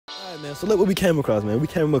Alright, man, so look what we came across, man. We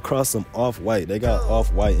came across some Off-White. They got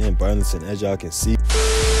Off-White in Burlington, as y'all can see.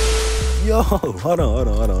 Yo, hold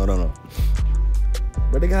on.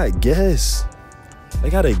 But they got Guess. They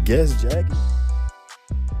got a Guess jacket.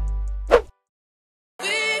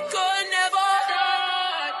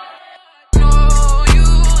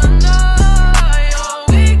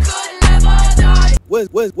 What's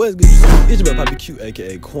good? It's your boy PappiiQ,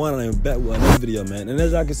 aka Quan, and I'm back with another video, man. And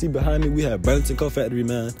as y'all can see behind me, we have Burlington Coat Factory,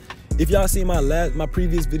 man. If y'all seen my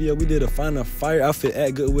previous video, we did a find a fire outfit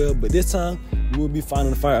at Goodwill, but this time we will be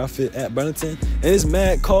finding a fire outfit at Burlington. And it's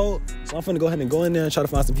mad cold, so I'm finna go ahead and go in there and try to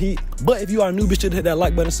find some heat. But if you are new, be sure to hit that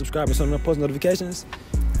like button, subscribe, and turn on post notifications.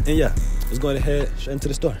 And yeah, let's go ahead straight into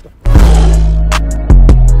the store.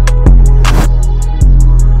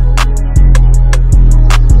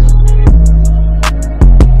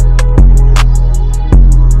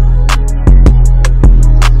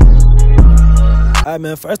 Alright,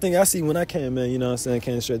 man, first thing I see when I came in, you know what I'm saying,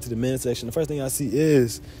 came straight to the men's section, the first thing I see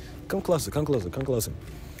is, come closer.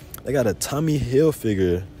 They got a Tommy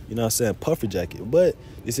Hilfiger, you know what I'm saying, puffer jacket, but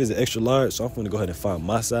this is an extra large, so I'm gonna go ahead and find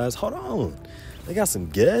my size. Hold on. They got some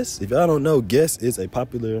Guess. If y'all don't know, Guess is a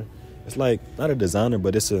popular, it's like, not a designer,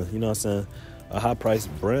 but it's a, you know what I'm saying, a high price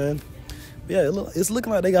brand. But yeah, it's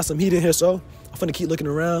looking like they got some heat in here, so I'm gonna keep looking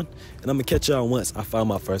around, and I'm gonna catch y'all once I find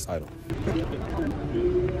my first item.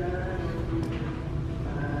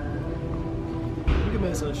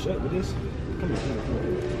 Some shirt with this. Come here.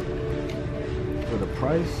 For the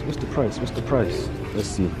price, what's the price? Let's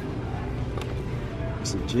see.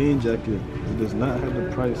 It's a jean jacket. It does not have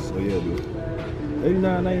the price. Oh yeah, dude.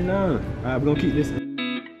 $89.99. Alright, we're gonna keep this.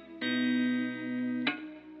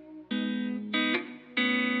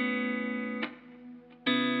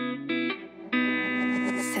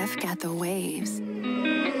 Seth got the waves.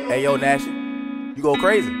 Hey yo, Nash, you go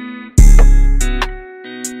crazy.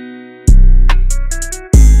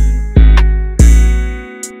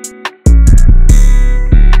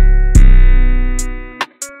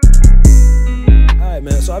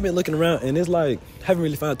 So I've been looking around, and it's like, haven't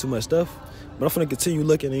really found too much stuff, but I'm gonna continue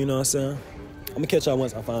looking, and you know what I'm saying? I'm gonna catch y'all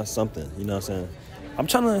once I find something, you know what I'm saying? I'm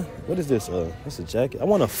trying to, what is this? It's a jacket. I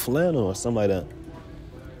want a flannel or something like that.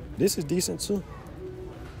 This is decent too.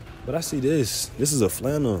 But I see this. This is a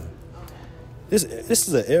flannel. This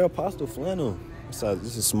is an Aeropostale flannel. This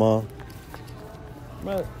is small.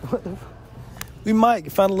 Right. We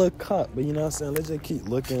might find a little cut, but you know what I'm saying? Let's just keep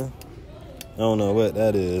looking. I don't know what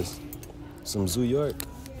that is. Some Zoo York.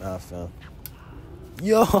 I found.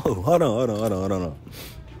 Yo, hold on.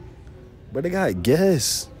 But they got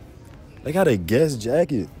Guess. They got a Guess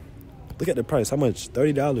jacket. Look at the price. How much?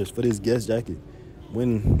 $30 for this Guess jacket.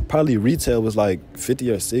 When probably retail was like 50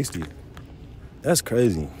 or 60. That's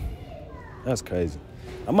crazy.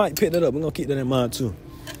 I might pick that up. We're gonna keep that in mind too.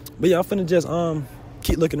 But yeah, I'm finna just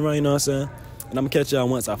keep looking around, you know what I'm saying? And I'm gonna catch y'all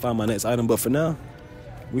once I find my next item. But for now,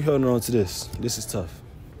 we holding on to this. This is tough.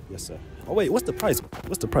 Yes, sir. Oh, wait, what's the price?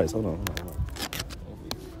 Hold on.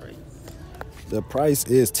 The price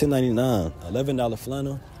is $10.99. $11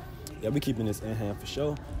 flannel. Yeah, we keeping this in hand for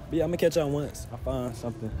sure. But yeah, I'm gonna catch y'all once I find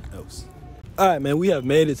something else. All right, man, we have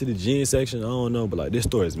made it to the jeans section. I don't know, but like this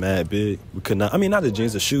store is mad big. We could not, not the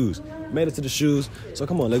jeans, the shoes. Made it to the shoes. So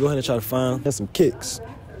come on, let's go ahead and try to find some kicks.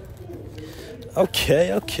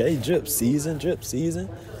 Okay, drip season.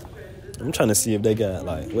 I'm trying to see if they got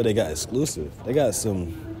like, what they got exclusive. They got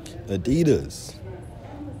some Adidas.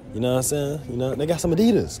 You know what I'm saying? You know, they got some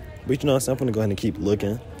Adidas. But you know what I'm saying? I'm gonna go ahead and keep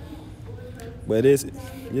looking. But this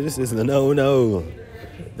is a no.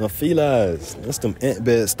 No Feli's. That's them ant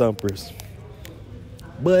bed stumpers.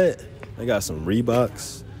 But they got some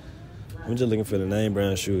Reeboks. I'm just looking for the name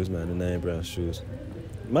brand shoes, man. The name brand shoes.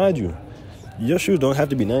 Mind you, your shoes don't have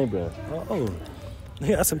to be name brand. Oh, they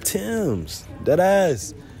got some Timbs. That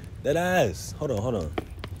ass. Hold on.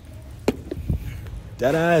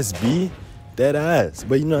 That ass, B. That ass.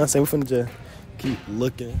 But you know what I'm saying? We're finna just keep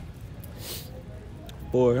looking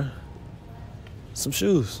for some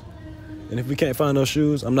shoes. And if we can't find those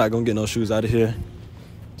shoes, I'm not gonna get no shoes out of here.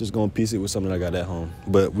 Just gonna piece it with something I got at home.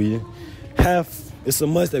 But it's a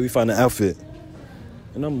must that we find an outfit.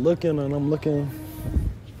 And I'm looking. I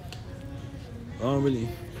don't really.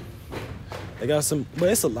 They got some, but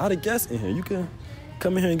it's a lot of Guess in here. You can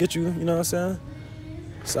come in here and get you know what I'm saying?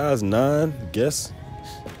 Size 9, Guess.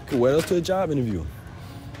 You can wear those to a job interview.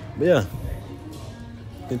 But yeah.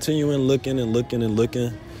 Continuing looking.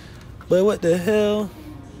 But what the hell?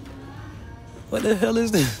 What the hell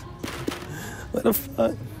is this? What the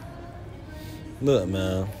fuck? Look,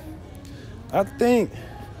 man. I think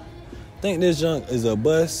this junk is a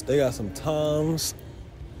bust. They got some Toms,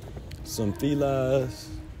 some Feli's,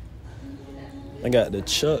 I got the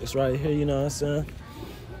Chucks right here, you know what I'm saying?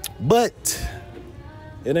 But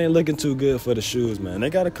it ain't looking too good for the shoes, man. They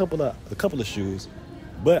got a couple of shoes,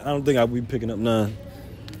 but I don't think I'll be picking up none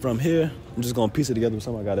from here. I'm just gonna piece it together with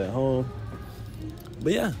something I got at home.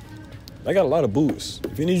 But yeah, I got a lot of boots.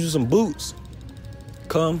 If you need you some boots,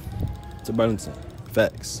 come to Burlington.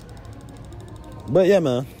 Facts. But yeah,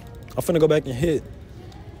 man, I'm finna go back and hit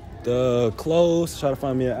the clothes, try to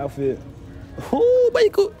find me an outfit. Ooh, but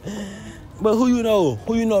you cool. But who you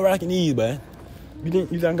know rocking these, man? You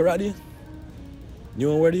think I can rock these? You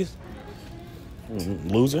wanna wear these?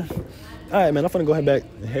 Loser. All right, man, I'm finna go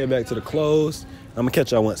head back to the clothes. I'm gonna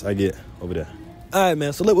catch y'all once I get over there. All right,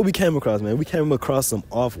 man, so look what we came across, man. We came across some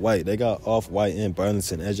Off-White. They got Off-White in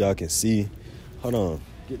Burlington, as y'all can see. Hold on.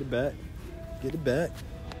 Get the back.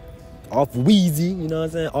 Off Wheezy, you know what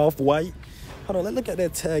I'm saying? Off-White. Hold on, let's look at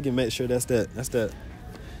that tag and make sure that's that.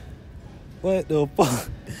 What the fuck?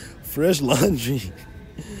 Fresh Laundry.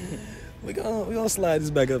 We gonna slide this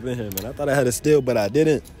back up in here, man. I thought I had it still, but I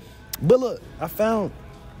didn't. But look, I found,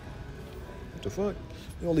 what the fuck?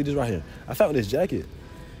 We gonna leave this right here. I found this jacket,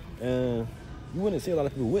 and you wouldn't see a lot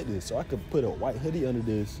of people with this, so I could put a white hoodie under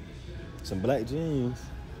this, some black jeans,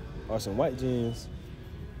 or some white jeans,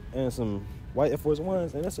 and some white Air Force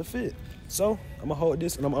Ones, and that's a fit. So I'm gonna hold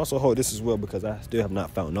this, and I'm also hold this as well because I still have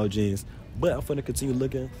not found no jeans. But I'm gonna continue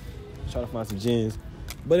looking, try to find some jeans.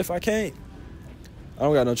 But if I can't, I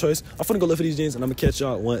don't got no choice. I'm finna go look for these jeans, and I'm gonna catch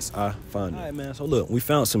y'all once I find them. All right, man, so look, we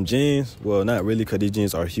found some jeans. Well, not really, because these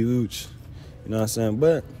jeans are huge. You know what I'm saying?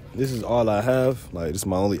 But this is all I have. Like, this is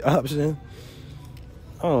my only option.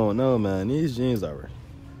 I don't know, man. These jeans are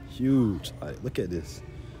huge. Like, look at this.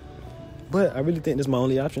 But I really think this is my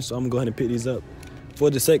only option, so I'm gonna go ahead and pick these up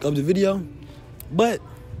for the sake of the video. But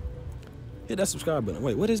hit that subscribe button.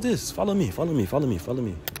 Wait, what is this? Follow me. Hold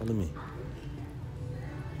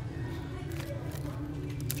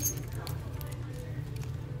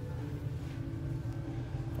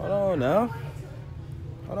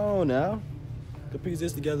on now. Could piece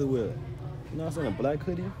this together with, you know what I'm saying, a black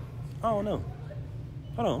hoodie? I don't know.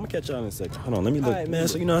 Hold on, I'm gonna catch y'all in a second. Hold on, let me look. All right, man,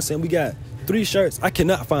 so you know what I'm saying, we got 3 shirts. I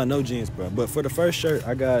cannot find no jeans, bro. But for the first shirt,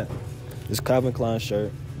 I got this Calvin Klein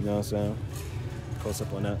shirt. You know what I'm saying? Close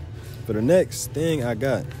up on that. For the next thing I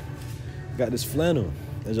got this flannel.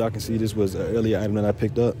 As y'all can see, this was an earlier item that I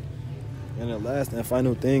picked up. And the last and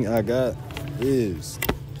final thing I got is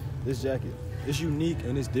this jacket. It's unique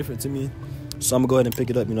and it's different to me. So I'm gonna go ahead and pick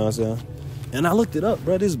it up, you know what I'm saying? And I looked it up,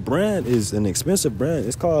 bro. This brand is an expensive brand.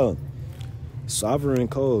 It's called Sovereign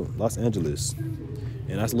Code Los Angeles.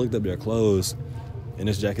 And I looked up their clothes, and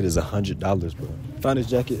this jacket is $100, bro. Found this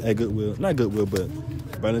jacket at Goodwill. Not Goodwill, but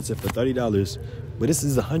Burlington for $30. But this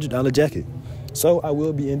is a $100 jacket. So I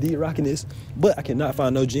will be indeed rocking this. But I cannot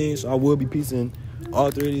find no jeans, so I will be piecing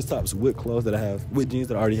all 3 of these tops with clothes that I have, with jeans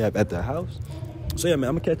that I already have at the house. So yeah, man,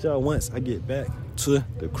 I'm gonna catch y'all once I get back to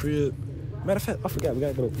the crib. Matter of fact, I forgot, we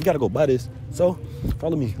gotta go buy this. So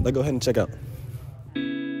follow me. Let's go ahead and check out.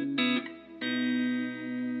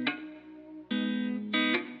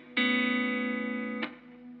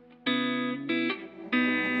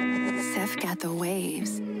 Got the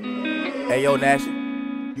waves. Hey, yo, Nash,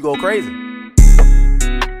 you go crazy.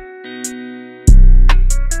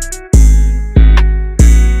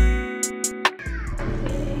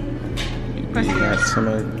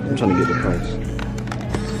 I'm trying to get the price.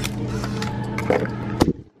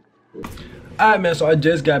 Alright, man, so I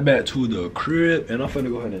just got back to the crib, and I'm finna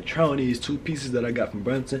go ahead and try on these 2 pieces that I got from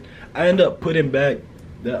Burlington. I ended up putting back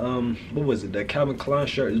that, what was it, that Calvin Klein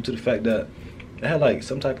shirt, due to the fact that it had like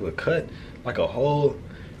some type of a cut, like a hole.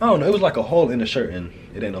 I don't know, it was like a hole in the shirt, and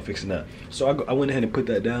it ain't no fixing that. So I went ahead and put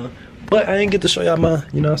that down. But I didn't get to show y'all my,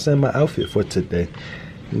 you know what I'm saying, my outfit for today.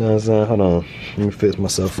 You know what I'm saying? Hold on, let me fix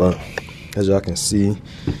myself up. As y'all can see,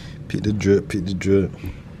 peek the drip.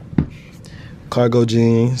 Cargo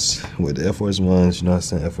jeans with the Air Force Ones, you know what I'm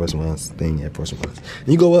saying? Air Force Ones thing, Air Force Ones. And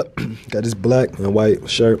you go up, got this black and white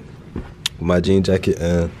shirt with my jean jacket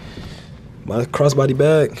and my crossbody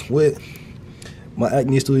bag with my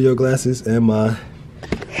Acne Studio glasses and my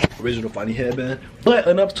original funny headband. But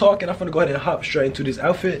enough talking, I'm gonna go ahead and hop straight into this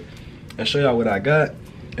outfit and show y'all what I got.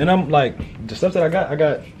 And I'm like, the stuff that I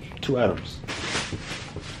got 2 items.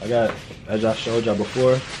 I got, as I showed y'all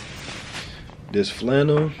before, this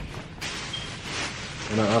flannel.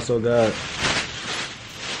 And I also got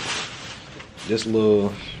this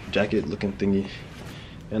little jacket looking thingy.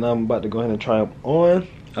 And I'm about to go ahead and try them on.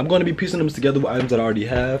 I'm going to be piecing them together with items that I already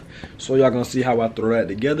have. So y'all going to see how I throw that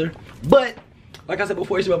together. But, like I said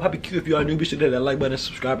before, it's about PappiiQ. If you are new, be sure to hit that like button,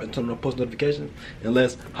 subscribe, and turn on post notifications. And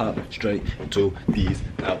let's hop straight into these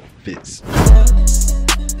outfits.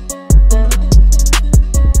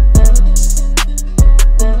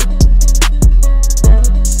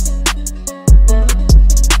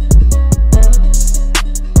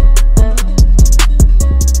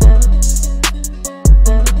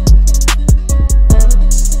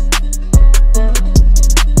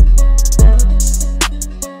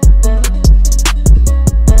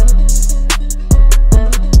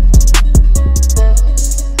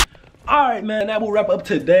 that will wrap up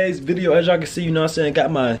today's video. As y'all can see, you know what I'm saying, got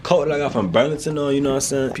my coat that I got from Burlington on, you know what I'm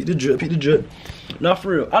saying. Peep the drip, peep the drip. Now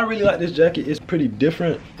for real, I really like this jacket. It's pretty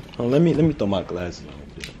different. Let me throw my glasses on.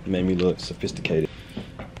 It made me look sophisticated.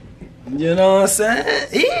 You know what I'm saying?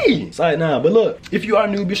 It's like nah, but look, if you are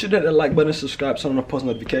new, be sure to hit that like button, subscribe, turn on the post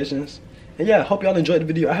notifications. And yeah, hope y'all enjoyed the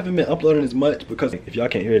video. I haven't been uploading as much because if y'all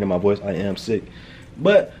can't hear it in my voice, I am sick.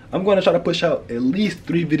 But I'm going to try to push out at least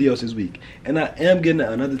 3 videos this week. And I am getting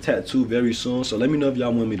another tattoo very soon. So let me know if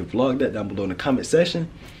y'all want me to vlog that down below in the comment section.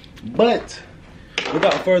 But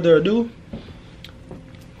without further ado,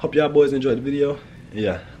 hope y'all boys enjoyed the video. And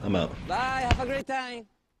yeah, I'm out. Bye, have a great time.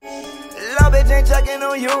 Love it, ain't checking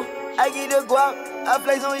on you. I get the guap, I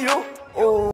flex on you. Oh.